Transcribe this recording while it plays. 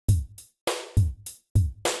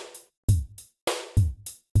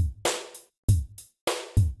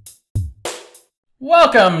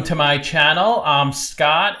Welcome to my channel. I'm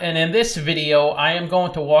Scott, and in this video I am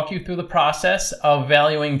going to walk you through the process of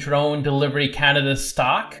valuing Drone Delivery Canada's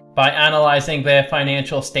stock by analyzing their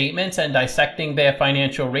financial statements and dissecting their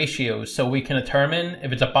financial ratios so we can determine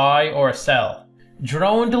if it's a buy or a sell.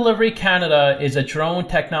 Drone Delivery Canada is a drone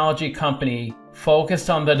technology company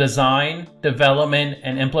focused on the design, development,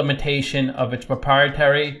 and implementation of its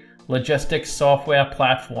proprietary logistics software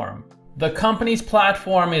platform. The company's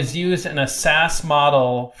platform is used in a SaaS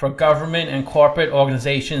model for government and corporate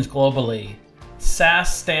organizations globally.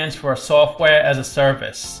 SaaS stands for Software as a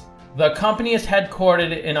Service. The company is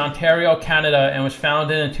headquartered in Ontario, Canada, and was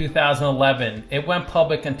founded in 2011. It went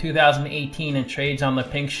public in 2018 and trades on the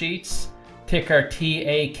Pink Sheets, ticker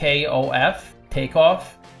TAKOF,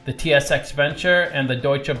 Takeoff, the TSX Venture, and the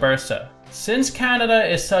Deutsche Börse. Since Canada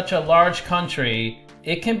is such a large country,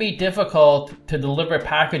 it can be difficult to deliver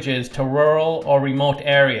packages to rural or remote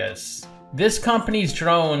areas. This company's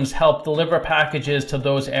drones help deliver packages to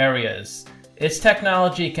those areas. Its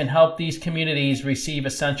technology can help these communities receive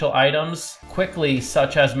essential items quickly,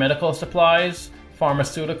 such as medical supplies,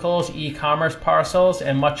 pharmaceuticals, e-commerce parcels,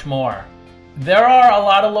 and much more. There are a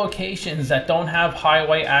lot of locations that don't have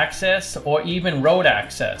highway access or even road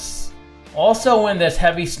access. Also, when there's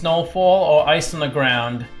heavy snowfall or ice on the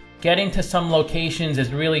ground, getting to some locations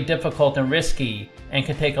is really difficult and risky and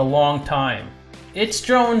can take a long time. Its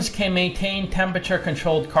drones can maintain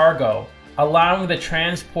temperature-controlled cargo, allowing the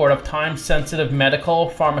transport of time-sensitive medical,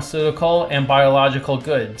 pharmaceutical, and biological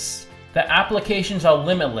goods. The applications are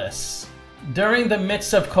limitless. During the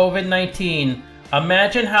midst of COVID-19,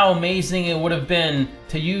 imagine how amazing it would have been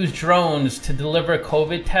to use drones to deliver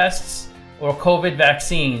COVID tests or COVID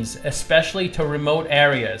vaccines, especially to remote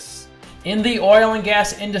areas. In the oil and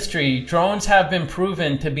gas industry, drones have been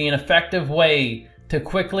proven to be an effective way to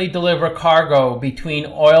quickly deliver cargo between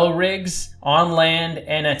oil rigs, on land,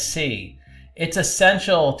 and at sea. It's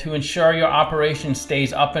essential to ensure your operation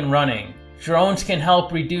stays up and running. Drones can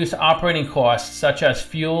help reduce operating costs such as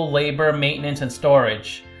fuel, labor, maintenance, and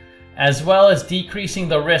storage, as well as decreasing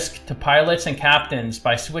the risk to pilots and captains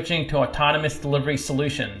by switching to autonomous delivery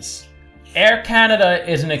solutions. Air Canada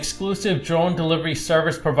is an exclusive drone delivery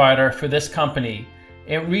service provider for this company.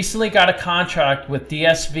 It recently got a contract with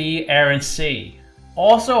DSV Air & Sea.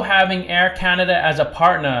 Also, having Air Canada as a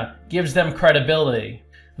partner gives them credibility.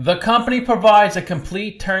 The company provides a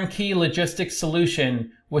complete turnkey logistics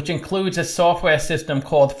solution, which includes a software system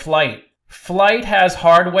called FLT.V. FLT.V has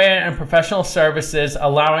hardware and professional services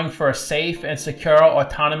allowing for a safe and secure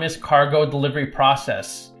autonomous cargo delivery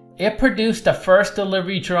process. It produced the first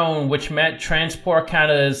delivery drone which met Transport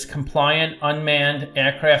Canada's compliant unmanned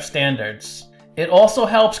aircraft standards. It also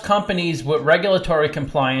helps companies with regulatory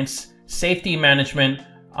compliance, safety management,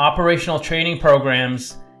 operational training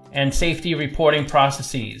programs, and safety reporting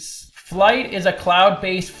processes. FLT.V is a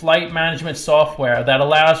cloud-based flight management software that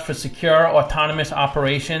allows for secure autonomous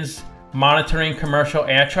operations, monitoring commercial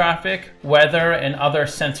air traffic, weather, and other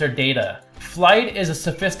sensor data. FLT.V is a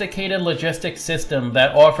sophisticated logistics system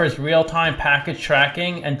that offers real-time package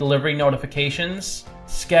tracking and delivery notifications,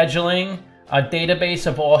 scheduling, a database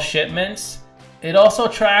of all shipments. It also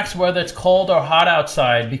tracks whether it's cold or hot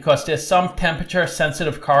outside because there's some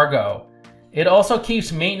temperature-sensitive cargo. It also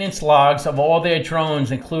keeps maintenance logs of all their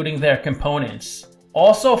drones, including their components.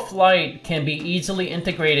 Also, FLT.V can be easily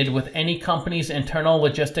integrated with any company's internal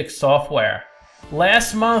logistics software.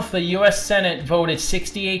 Last month, the US Senate voted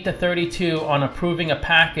 68-32 on approving a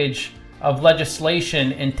package of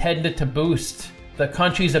legislation intended to boost the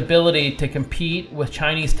country's ability to compete with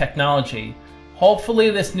Chinese technology. Hopefully,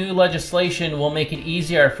 this new legislation will make it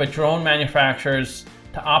easier for drone manufacturers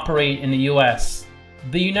to operate in the US.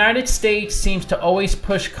 The United States seems to always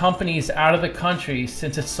push companies out of the country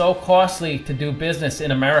since it's so costly to do business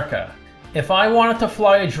in America. If I wanted to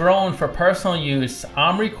fly a drone for personal use,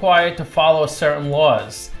 I'm required to follow certain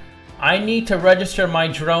laws. I need to register my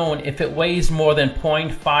drone if it weighs more than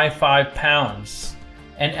 0.55 pounds.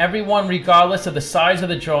 And everyone, regardless of the size of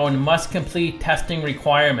the drone, must complete testing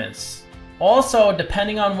requirements. Also,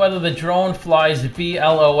 depending on whether the drone flies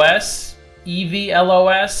VLOS,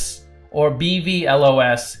 EVLOS, or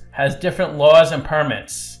BVLOS, has different laws and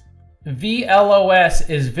permits. VLOS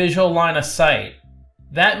is visual line of sight.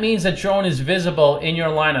 That means the drone is visible in your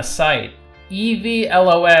line of sight.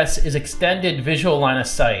 EVLOS is extended visual line of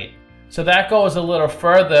sight, so that goes a little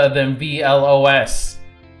further than VLOS.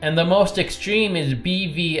 And the most extreme is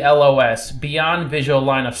BVLOS, beyond visual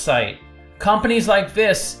line of sight. Companies like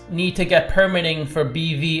this need to get permitting for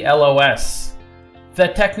BVLOS. The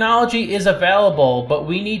technology is available, but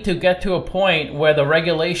we need to get to a point where the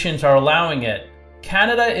regulations are allowing it.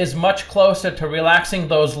 Canada is much closer to relaxing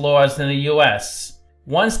those laws than the US.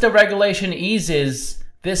 Once the regulation eases,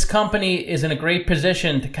 this company is in a great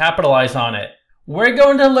position to capitalize on it. We're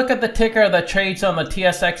going to look at the ticker that trades on the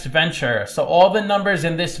TSX Venture, so all the numbers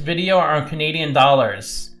in this video are in Canadian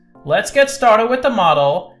dollars. Let's get started with the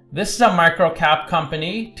model. This is a micro-cap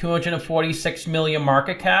company, 246 million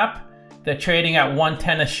market cap. They're trading at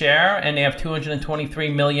 $1.10 a share, and they have 223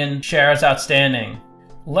 million shares outstanding.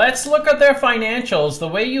 Let's look at their financials. The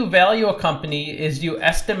way you value a company is you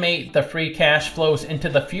estimate the free cash flows into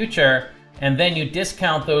the future, and then you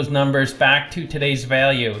discount those numbers back to today's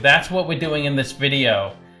value. That's what we're doing in this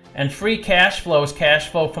video. And free cash flow is cash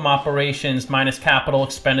flow from operations minus capital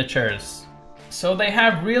expenditures. So they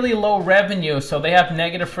have really low revenue, so they have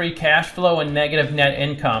negative free cash flow and negative net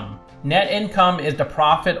income. Net income is the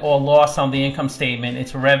profit or loss on the income statement.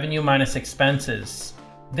 It's revenue minus expenses.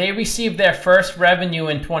 They received their first revenue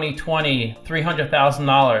in 2020,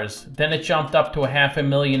 $300,000. Then it jumped up to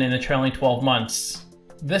 $500,000 in the trailing 12 months.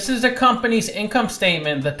 This is the company's income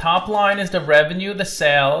statement. The top line is the revenue, the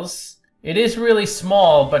sales. It is really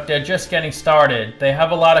small, but they're just getting started. They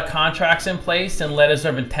have a lot of contracts in place and letters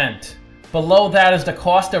of intent. Below that is the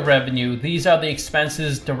cost of revenue. These are the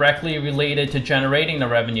expenses directly related to generating the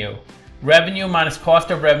revenue. Revenue minus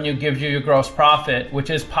cost of revenue gives you your gross profit, which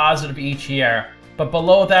is positive each year. But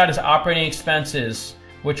below that is operating expenses,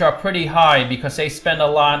 which are pretty high because they spend a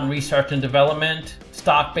lot on research and development,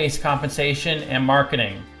 stock-based compensation, and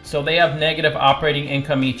marketing. So they have negative operating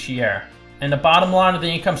income each year. And the bottom line of the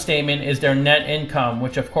income statement is their net income,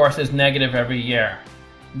 which of course is negative every year.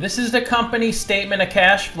 This is the company's statement of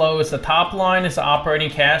cash flows. The top line is the operating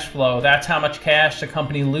cash flow. That's how much cash the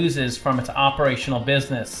company loses from its operational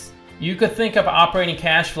business. You could think of operating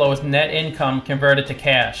cash flow as net income converted to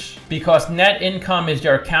cash, because net income is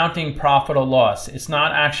your accounting profit or loss. It's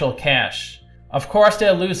not actual cash. Of course,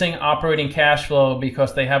 they're losing operating cash flow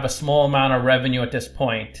because they have a small amount of revenue at this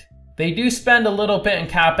point. They do spend a little bit in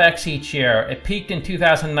CapEx each year. It peaked in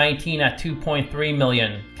 2019 at $2.3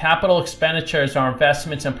 million. Capital expenditures are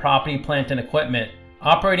investments in property, plant, and equipment.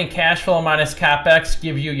 Operating cash flow minus CapEx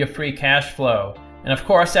give you your free cash flow. And of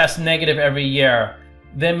course, that's negative every year.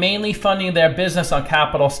 They're mainly funding their business on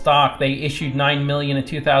capital stock. They issued $9 million in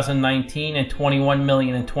 2019 and $21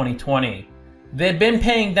 million in 2020. They've been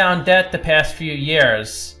paying down debt the past few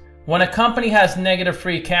years. When a company has negative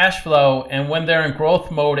free cash flow and when they're in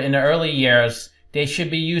growth mode in the early years, they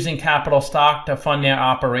should be using capital stock to fund their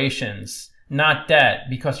operations, not debt,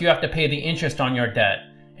 because you have to pay the interest on your debt.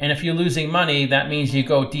 And if you're losing money, that means you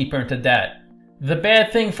go deeper into debt. The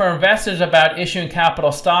bad thing for investors about issuing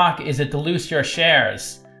capital stock is it dilutes your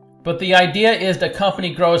shares. But the idea is the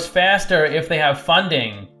company grows faster if they have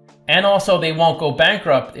funding, and also they won't go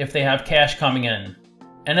bankrupt if they have cash coming in.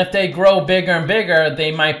 And if they grow bigger and bigger,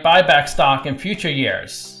 they might buy back stock in future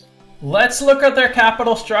years. Let's look at their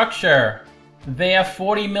capital structure. They have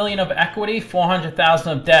 $40 million of equity, $400,000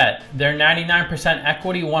 of debt. They're 99%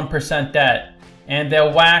 equity, 1% debt. And their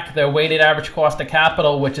WACC, their weighted average cost of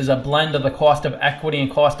capital, which is a blend of the cost of equity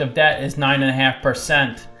and cost of debt, is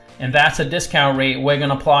 9.5%. And that's a discount rate we're going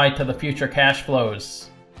to apply to the future cash flows.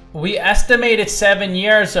 We estimated 7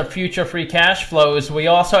 years of future free cash flows. We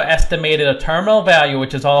also estimated a terminal value,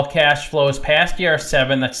 which is all cash flows past year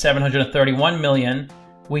 7, that's $731 million.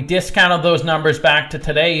 We discounted those numbers back to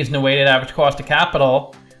today using the weighted average cost of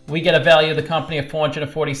capital. We get a value of the company of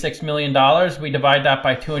 $446 million. We divide that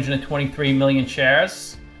by 223 million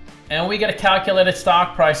shares. And we get a calculated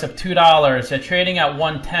stock price of $2. They're trading at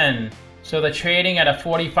 $1.10. So they're trading at a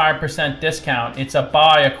 45% discount. It's a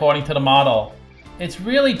buy according to the model. It's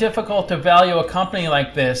really difficult to value a company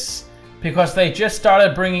like this because they just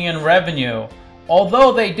started bringing in revenue.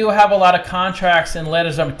 Although they do have a lot of contracts and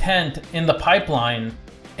letters of intent in the pipeline,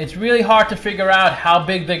 it's really hard to figure out how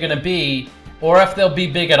big they're going to be or if they'll be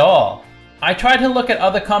big at all. I tried to look at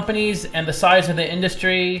other companies and the size of the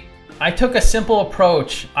industry. I took a simple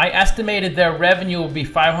approach. I estimated their revenue will be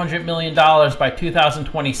 $500 million by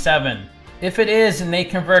 2027. If it is and they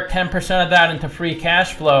convert 10% of that into free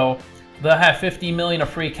cash flow, they'll have $50 million of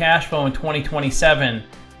free cash flow in 2027.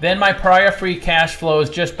 Then my prior free cash flow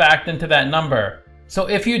is just backed into that number. So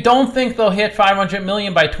if you don't think they'll hit $500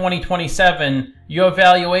 million by 2027, your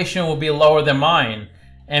valuation will be lower than mine.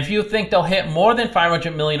 And if you think they'll hit more than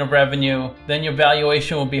 $500 million of revenue, then your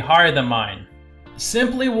valuation will be higher than mine.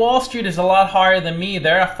 Simply Wall Street is a lot higher than me.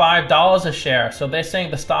 They're at $5 a share, so they're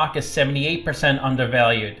saying the stock is 78%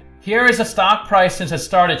 undervalued. Here is the stock price since it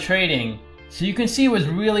started trading. So you can see it was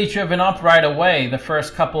really driven up right away the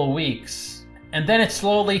first couple of weeks. And then it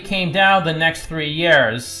slowly came down the next 3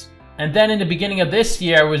 years. And then in the beginning of this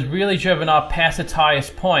year, it was really driven up past its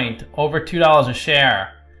highest point, over $2 a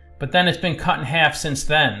share. But then it's been cut in half since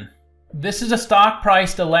then. This is a stock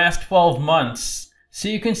price the last 12 months. So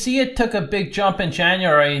you can see it took a big jump in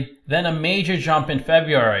January, then a major jump in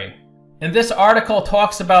February. And this article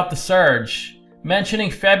talks about the surge,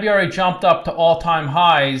 mentioning February jumped up to all-time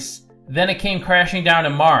highs, then it came crashing down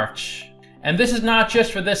in March. And this is not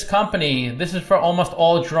just for this company, this is for almost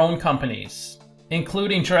all drone companies,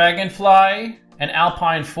 including Dragonfly and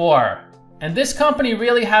Alpine 4. And this company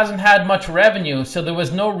really hasn't had much revenue, so there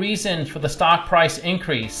was no reason for the stock price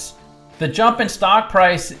increase. The jump in stock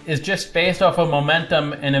price is just based off of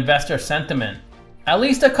momentum and investor sentiment. At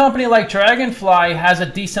least a company like Dragonfly has a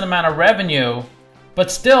decent amount of revenue,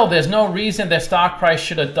 but still there's no reason their stock price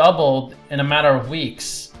should have doubled in a matter of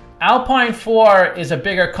weeks. Alpine 4 is a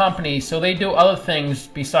bigger company, so they do other things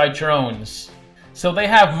besides drones. So they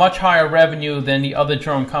have much higher revenue than the other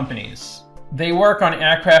drone companies. They work on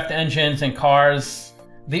aircraft engines and cars.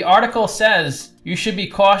 The article says you should be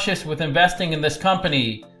cautious with investing in this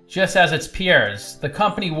company, just as its peers. The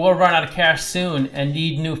company will run out of cash soon and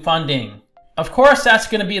need new funding. Of course that's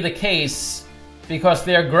going to be the case because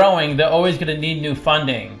they're growing, they're always going to need new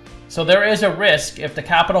funding. So there is a risk if the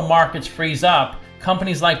capital markets freeze up,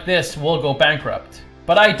 companies like this will go bankrupt.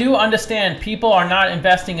 But I do understand people are not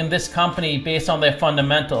investing in this company based on their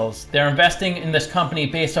fundamentals. They're investing in this company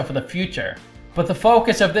based off of the future. But the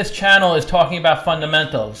focus of this channel is talking about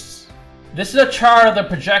fundamentals. This is a chart of the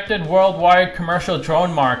projected worldwide commercial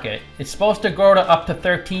drone market. It's supposed to grow to up to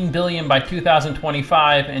 13 billion by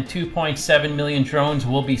 2025 and 2.7 million drones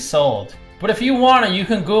will be sold. But if you want to, you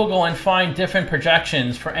can Google and find different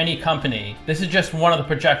projections for any company. This is just one of the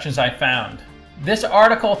projections I found. This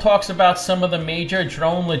article talks about some of the major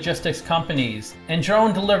drone logistics companies, and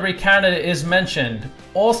Drone Delivery Canada is mentioned.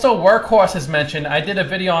 Also Workhorse is mentioned. I did a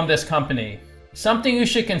video on this company. Something you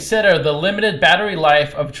should consider, the limited battery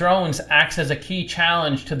life of drones acts as a key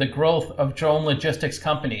challenge to the growth of drone logistics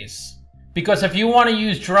companies. Because if you want to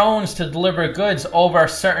use drones to deliver goods over a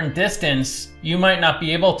certain distance, you might not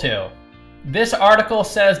be able to. This article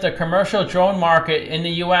says the commercial drone market in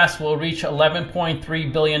the US will reach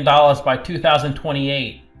 $11.3 billion by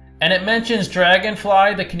 2028. And it mentions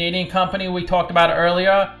Dragonfly, the Canadian company we talked about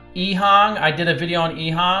earlier, Ehang, I did a video on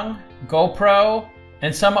Ehang, GoPro,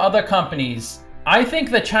 and some other companies. I think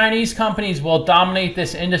the Chinese companies will dominate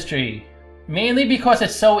this industry, mainly because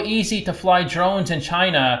it's so easy to fly drones in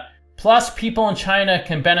China, plus people in China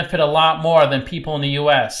can benefit a lot more than people in the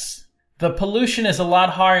US. The pollution is a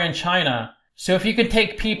lot higher in China, so if you can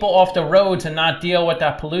take people off the roads and not deal with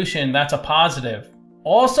that pollution, that's a positive.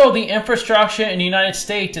 Also, the infrastructure in the United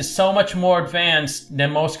States is so much more advanced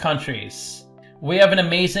than most countries. We have an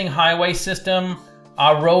amazing highway system,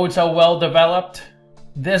 our roads are well developed.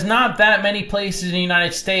 There's not that many places in the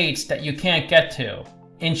United States that you can't get to.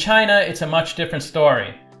 In China, it's a much different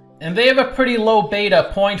story. And they have a pretty low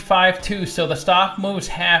beta, 0.52, so the stock moves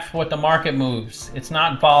half what the market moves. It's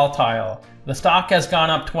not volatile. The stock has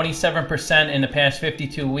gone up 27% in the past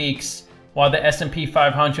 52 weeks, while the S&P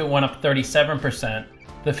 500 went up 37%.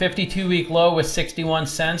 The 52-week low was 61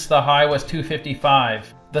 cents, the high was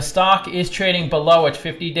 255. The stock is trading below its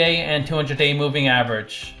 50-day and 200-day moving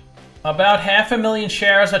average. About 500,000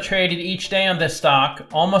 shares are traded each day on this stock.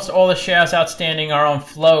 Almost all the shares outstanding are on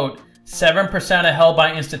float. 7% are held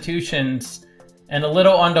by institutions, and a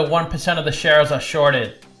little under 1% of the shares are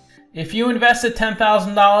shorted. If you invested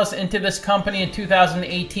 $10,000 into this company in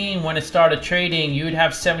 2018 when it started trading, you'd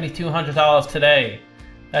have $7,200 today.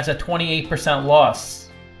 That's a 28% loss.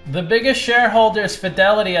 The biggest shareholder is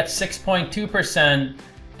Fidelity at 6.2%,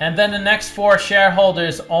 and then the next 4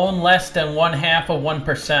 shareholders own less than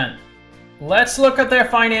 0.5%. Let's look at their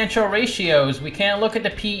financial ratios. We can't look at the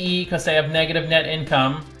PE because they have negative net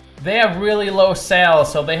income. They have really low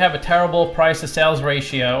sales, so they have a terrible price to sales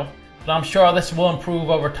ratio, but I'm sure this will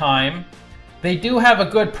improve over time. They do have a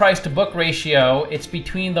good price to book ratio. It's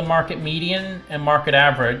between the market median and market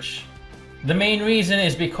average. The main reason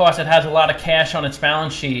is because it has a lot of cash on its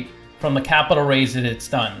balance sheet from the capital raise that it's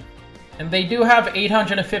done. And they do have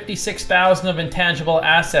 856,000 of intangible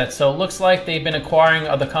assets, so it looks like they've been acquiring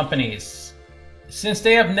other companies. Since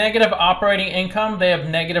they have negative operating income, they have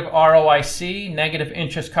negative ROIC, negative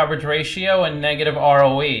interest coverage ratio, and negative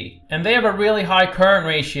ROE. And they have a really high current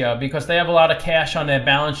ratio because they have a lot of cash on their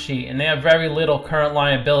balance sheet and they have very little current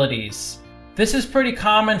liabilities. This is pretty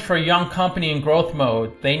common for a young company in growth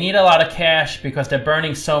mode. They need a lot of cash because they're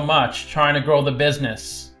burning so much trying to grow the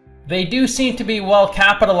business. They do seem to be well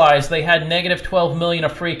capitalized. They had negative 12 million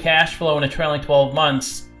of free cash flow in the trailing 12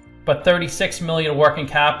 months. but 36 million working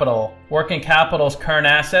capital. Working capital is current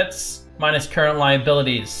assets minus current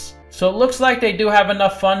liabilities. So it looks like they do have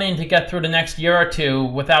enough funding to get through the next year or two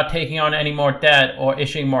without taking on any more debt or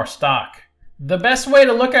issuing more stock. The best way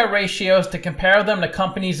to look at ratios to compare them to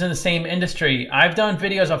companies in the same industry. I've done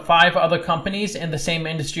videos of 5 other companies in the same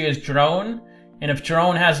industry as Drone, and if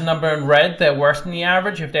Drone has a number in red, they're worse than the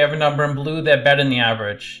average. If they have a number in blue, they're better than the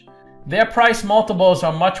average. Their price multiples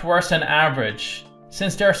are much worse than average,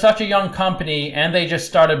 since they're such a young company and they just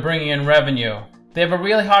started bringing in revenue. They have a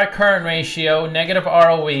really high current ratio, negative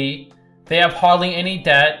ROE, they have hardly any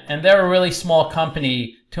debt, and they're a really small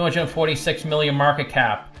company, 246 million market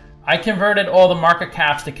cap. I converted all the market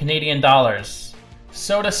caps to Canadian dollars.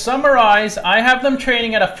 So to summarize, I have them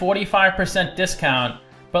trading at a 45% discount,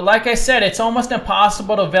 but like I said, it's almost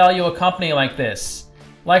impossible to value a company like this.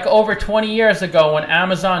 Like over 20 years ago when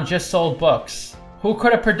Amazon just sold books. Who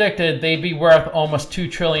could have predicted they'd be worth almost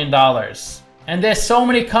 $2 trillion? And there's so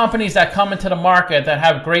many companies that come into the market that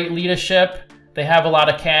have great leadership, they have a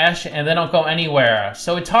lot of cash, and they don't go anywhere.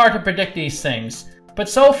 So it's hard to predict these things. But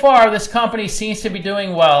so far, this company seems to be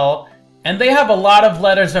doing well, and they have a lot of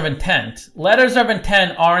letters of intent. Letters of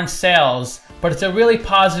intent aren't sales, but it's a really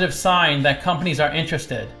positive sign that companies are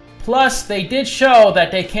interested. Plus, they did show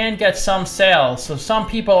that they can get some sales, so some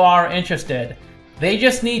people are interested. They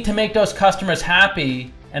just need to make those customers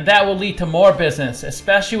happy, and that will lead to more business,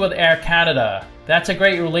 especially with Air Canada. That's a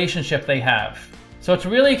great relationship they have. So it's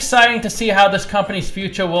really exciting to see how this company's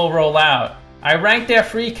future will roll out. I rank their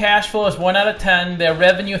free cash flow as 1 out of 10, their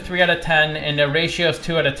revenue 3 out of 10, and their ratios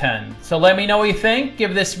 2 out of 10. So let me know what you think.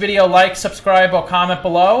 Give this video a like, subscribe, or comment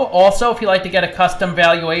below. Also, if you'd like to get a custom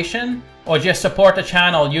valuation or just support the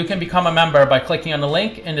channel, you can become a member by clicking on the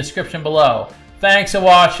link in the description below. Thanks for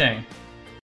watching.